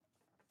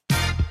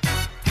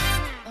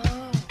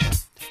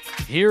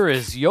Here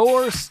is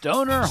your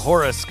Stoner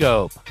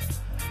Horoscope.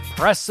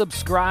 Press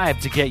subscribe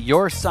to get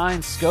your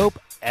sign scope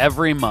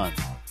every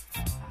month.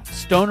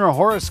 Stoner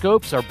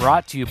Horoscopes are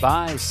brought to you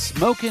by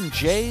Smokin'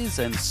 Jays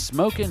and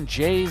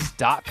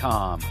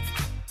SmokinJays.com.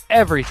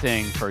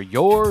 Everything for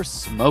your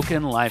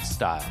smokin'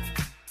 lifestyle.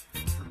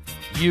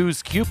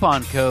 Use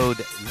coupon code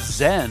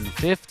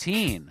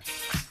ZEN15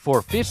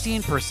 for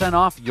 15%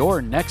 off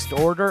your next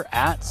order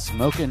at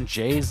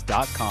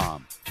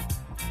SmokinJays.com.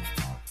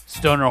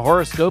 Stoner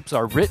Horoscopes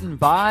are written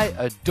by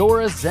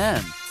Adora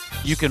Zen.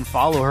 You can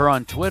follow her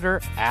on Twitter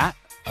at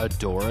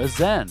Adora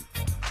Zen.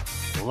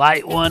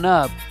 Light one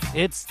up.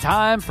 It's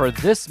time for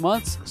this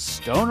month's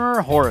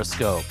Stoner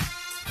Horoscope.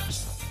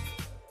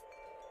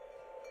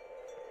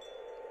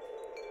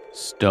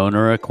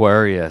 Stoner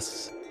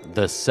Aquarius,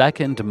 the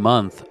second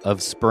month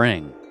of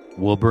spring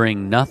will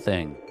bring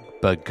nothing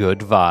but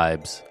good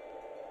vibes.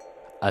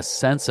 A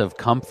sense of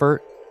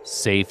comfort,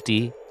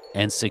 safety,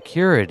 and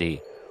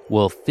security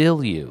will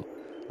fill you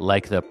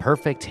like the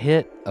perfect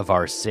hit of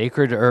our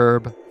sacred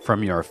herb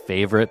from your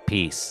favorite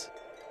piece.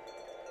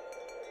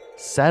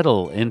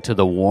 Settle into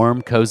the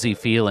warm, cozy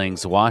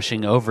feelings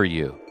washing over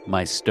you,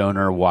 my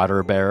stoner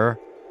water bearer.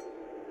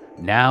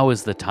 Now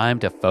is the time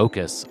to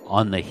focus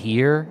on the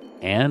here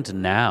and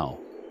now.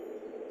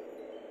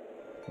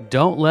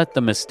 Don't let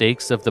the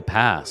mistakes of the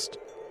past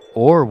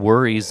or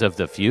worries of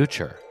the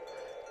future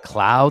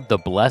cloud the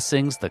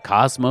blessings the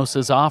cosmos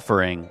is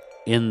offering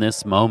in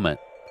this moment.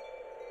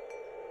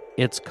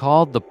 It's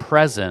called the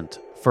present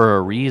for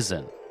a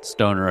reason,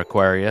 Stoner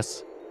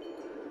Aquarius.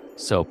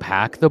 So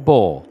pack the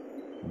bowl,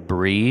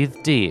 breathe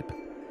deep,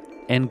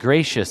 and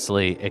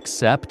graciously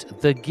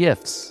accept the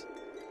gifts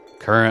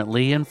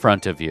currently in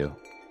front of you.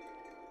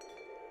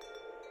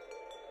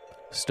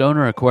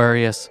 Stoner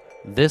Aquarius,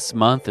 this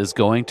month is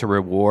going to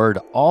reward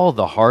all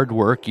the hard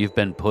work you've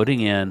been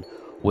putting in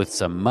with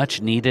some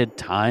much-needed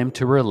time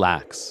to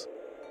relax.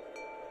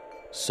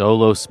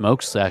 Solo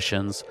smoke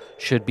sessions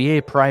should be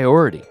a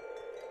priority.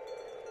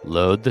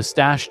 Load the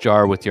stash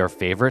jar with your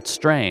favorite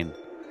strain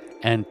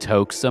and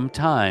take some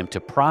time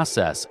to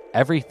process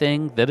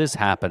everything that is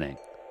happening.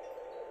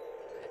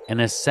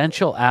 An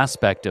essential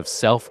aspect of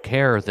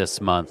self-care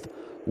this month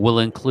will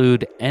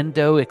include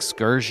endo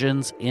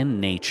excursions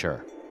in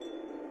nature.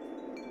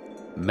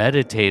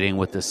 Meditating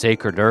with the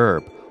sacred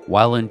herb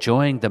while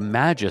enjoying the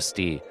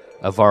majesty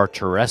of our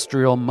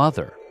terrestrial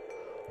mother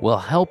will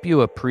help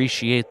you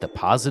appreciate the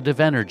positive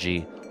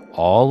energy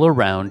all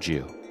around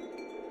you.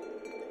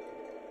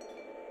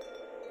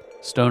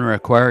 Stoner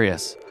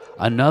Aquarius,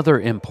 another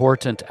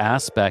important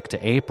aspect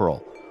to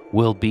April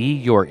will be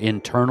your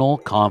internal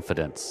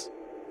confidence.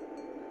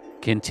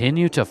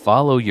 Continue to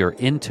follow your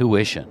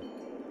intuition.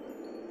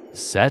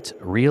 Set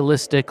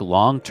realistic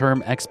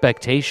long-term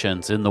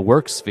expectations in the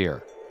work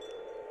sphere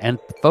and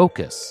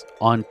focus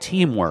on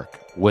teamwork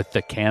with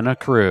the Canna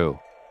crew.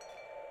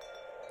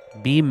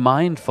 Be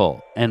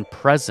mindful and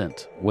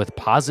present with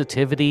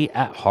positivity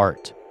at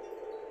heart.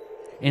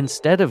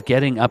 Instead of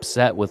getting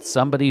upset with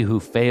somebody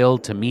who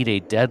failed to meet a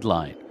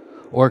deadline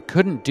or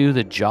couldn't do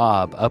the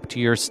job up to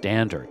your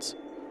standards,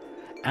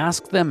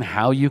 ask them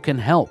how you can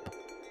help.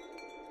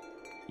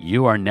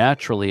 You are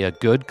naturally a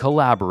good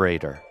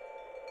collaborator.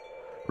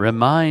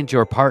 Remind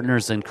your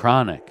partners in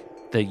Chronic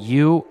that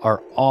you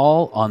are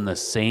all on the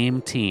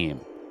same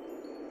team.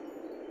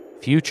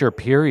 Future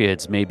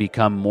periods may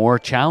become more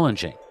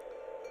challenging,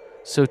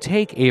 so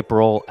take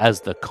April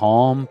as the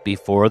calm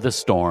before the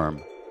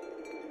storm.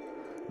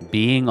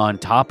 Being on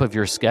top of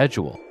your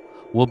schedule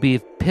will be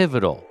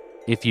pivotal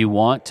if you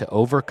want to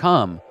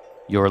overcome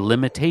your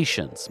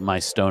limitations, my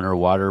stoner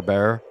water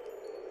bearer.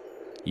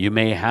 You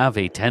may have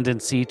a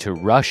tendency to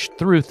rush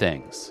through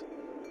things,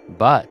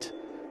 but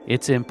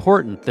it's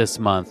important this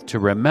month to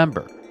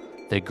remember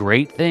that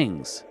great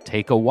things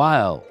take a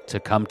while to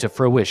come to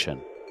fruition.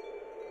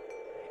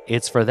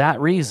 It's for that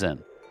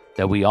reason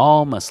that we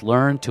all must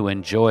learn to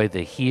enjoy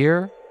the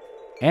here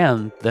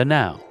and the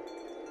now.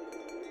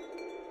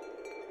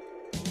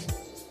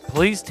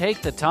 Please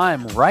take the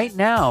time right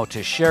now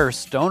to share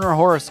Stoner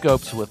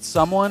Horoscopes with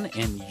someone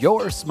in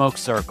your smoke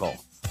circle.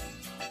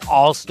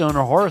 All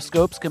Stoner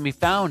Horoscopes can be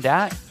found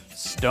at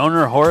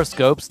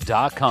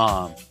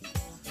StonerHoroscopes.com.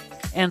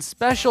 And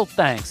special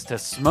thanks to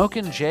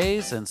Smokin'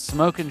 Jays and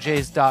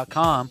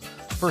SmokinJays.com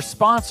for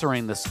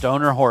sponsoring the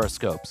Stoner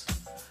Horoscopes.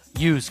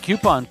 Use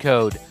coupon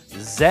code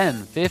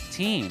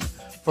ZEN15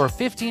 for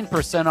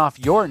 15% off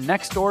your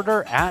next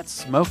order at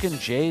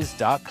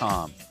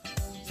SmokinJays.com.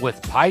 With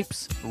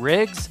pipes,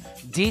 rigs,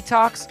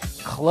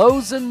 detox,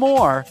 clothes, and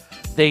more,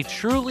 they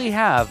truly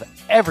have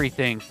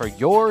everything for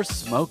your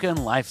smokin'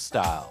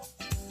 lifestyle.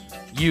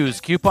 Use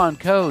coupon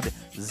code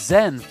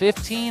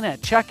ZEN15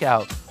 at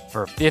checkout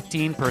for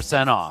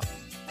 15% off.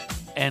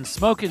 And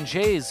Smokin'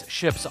 Jays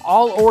ships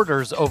all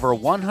orders over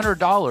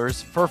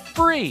 $100 for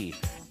free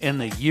in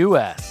the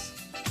U.S.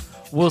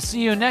 We'll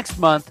see you next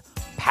month,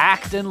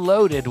 packed and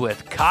loaded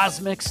with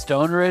cosmic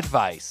stoner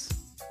advice.